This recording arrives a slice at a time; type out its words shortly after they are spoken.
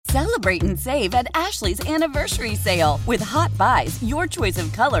Celebrate and save at Ashley's Anniversary Sale. With Hot Buys, your choice of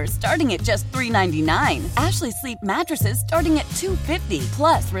colors starting at just $3.99. Ashley Sleep mattresses starting at $2.50.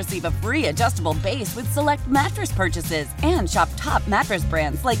 Plus, receive a free adjustable base with select mattress purchases. And shop top mattress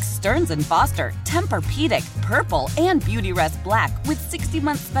brands like Stearns & Foster, Tempur-Pedic, Purple, and Beautyrest Black with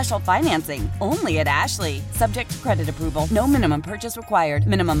 60-month special financing. Only at Ashley. Subject to credit approval. No minimum purchase required.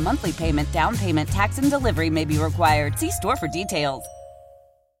 Minimum monthly payment, down payment, tax, and delivery may be required. See store for details.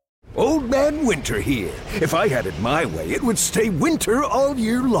 Old Man Winter here. If I had it my way, it would stay winter all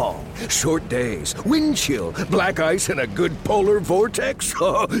year long. Short days, wind chill, black ice, and a good polar vortex.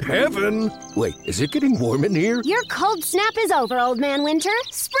 Oh, heaven. Wait, is it getting warm in here? Your cold snap is over, Old Man Winter.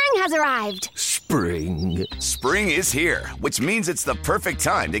 Spring has arrived. Spring. Spring is here, which means it's the perfect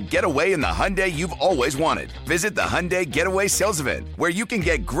time to get away in the Hyundai you've always wanted. Visit the Hyundai Getaway Sales Event, where you can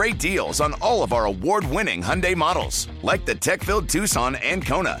get great deals on all of our award-winning Hyundai models, like the tech-filled Tucson and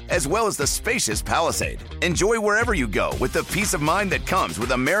Kona, as well as the spacious Palisade. Enjoy wherever you go with the peace of mind that comes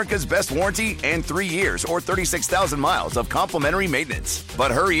with America's best warranty and 3 years or 36,000 miles of complimentary maintenance.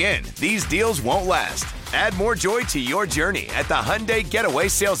 But hurry in, these deals won't last. Add more joy to your journey at the Hyundai Getaway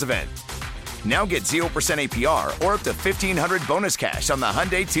Sales Event. Now get 0% APR or up to $1,500 bonus cash on the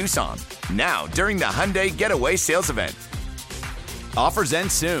Hyundai Tucson. Now, during the Hyundai Getaway Sales Event. Offers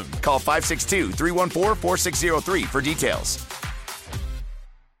end soon. Call 562-314-4603 for details.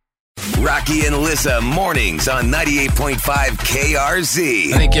 Rocky and Alyssa mornings on 98.5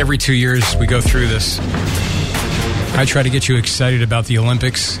 KRZ. I think every 2 years we go through this. I try to get you excited about the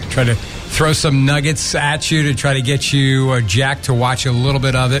Olympics, try to throw some nuggets at you to try to get you jacked to watch a little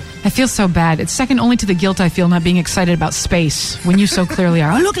bit of it. I feel so bad. It's second only to the guilt I feel not being excited about space when you so clearly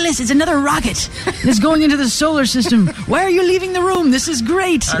are. Oh, look at this. It's another rocket. It's going into the solar system. Why are you leaving the room? This is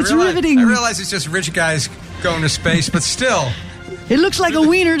great. It's riveting. I realize it's just rich guys going to space, but still. It looks like a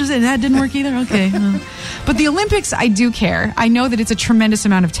wiener. That didn't work either? Okay. But the Olympics, I do care. I know that it's a tremendous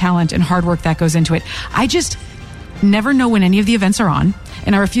amount of talent and hard work that goes into it. I just never know when any of the events are on,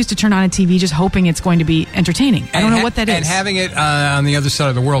 and I refuse to turn on a TV just hoping it's going to be entertaining. I don't know what that is. And having it on the other side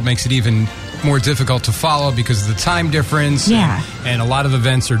of the world makes it even more difficult to follow because of the time difference. Yeah. And a lot of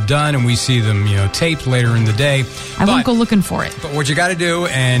events are done, and we see them, taped later in the day. I won't go looking for it. But what you got to do,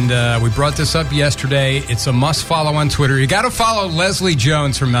 and we brought this up yesterday, it's a must-follow on Twitter. You got to follow Leslie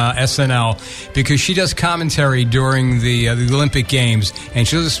Jones from SNL because she does commentary during the Olympic Games, and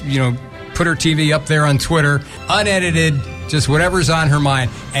she'll just, put her TV up there on Twitter, unedited, just whatever's on her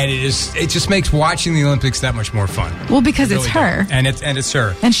mind, and it just makes watching the Olympics that much more fun. Well, because it's her, and it's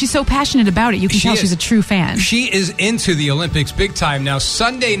her, and she's so passionate about it. You can tell she's a true fan. She is into the Olympics big time. Now,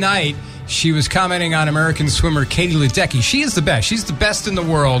 Sunday night, she was commenting on American swimmer Katie Ledecky. She is the best. She's the best in the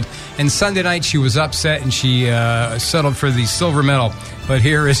world. And Sunday night, she was upset and she settled for the silver medal. But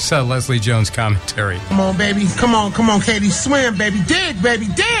here is Leslie Jones' commentary. Come on, baby. Come on, Katie. Swim, baby. Dig, baby.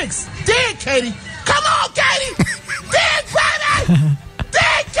 Digs. Dig, Katie. Come on, Katie. Dig, baby.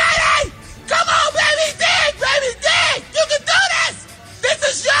 Dig, Katie. Come on, baby. Dig, baby. Dig. You can do this. This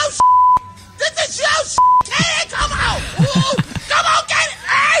is your This is your Katie. Come on. Ooh. Come on, Katie.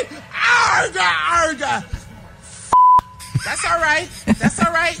 Hey. Arga. That's all right.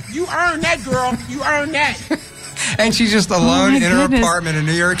 You earned that, girl. You earned that. And she's just alone in her apartment in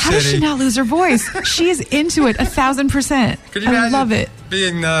New York City. How does she not lose her voice? She is into it 1,000%. Could you I love it.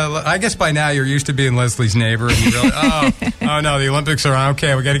 Being, I guess by now you're used to being Leslie's neighbor. And you really, oh no, the Olympics are on.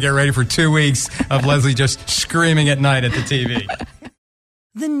 Okay, we got to get ready for 2 weeks of Leslie just screaming at night at the TV.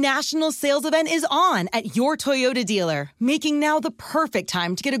 The national sales event is on at your Toyota dealer, making now the perfect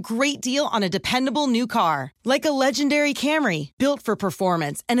time to get a great deal on a dependable new car. Like a legendary Camry, built for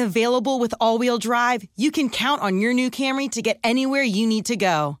performance and available with all-wheel drive, you can count on your new Camry to get anywhere you need to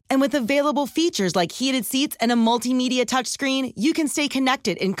go. And with available features like heated seats and a multimedia touchscreen, you can stay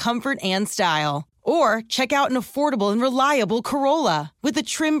connected in comfort and style. Or check out an affordable and reliable Corolla with a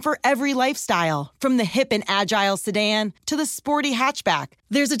trim for every lifestyle. From the hip and agile sedan to the sporty hatchback,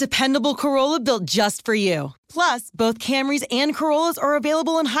 there's a dependable Corolla built just for you. Plus, both Camrys and Corollas are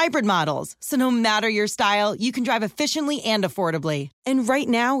available in hybrid models. So no matter your style, you can drive efficiently and affordably. And right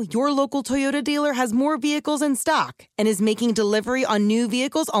now, your local Toyota dealer has more vehicles in stock and is making delivery on new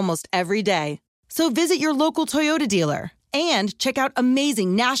vehicles almost every day. So visit your local Toyota dealer. And check out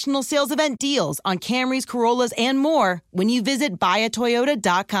amazing national sales event deals on Camrys, Corollas, and more when you visit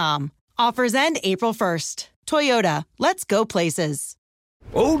buyatoyota.com. Offers end April 1st. Toyota, let's go places.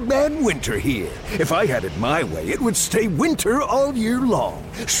 Old Man Winter here. If I had it my way, it would stay winter all year long.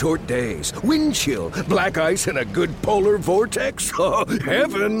 Short days, wind chill, black ice, and a good polar vortex. Oh,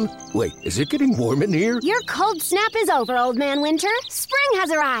 heaven. Wait, is it getting warm in here? Your cold snap is over, Old Man Winter. Spring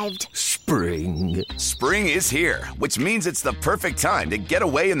has arrived. Spring. Spring is here, which means it's the perfect time to get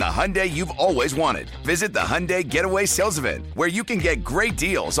away in the Hyundai you've always wanted. Visit the Hyundai Getaway Sales Event, where you can get great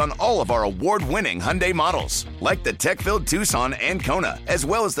deals on all of our award-winning Hyundai models, like the tech-filled Tucson and Kona, as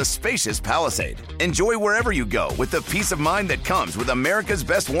well as the spacious Palisade. Enjoy wherever you go with the peace of mind that comes with America's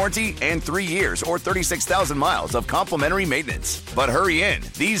best warranty and 3 years or 36,000 miles of complimentary maintenance. But hurry in,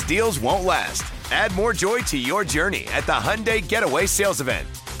 these deals won't last. Add more joy to your journey at the Hyundai Getaway Sales Event.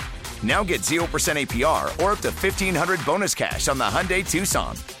 Now get 0% APR or up to $1,500 bonus cash on the Hyundai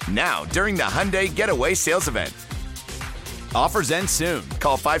Tucson. Now, during the Hyundai Getaway Sales Event. Offers end soon.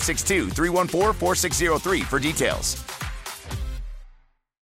 Call 562-314-4603 for details.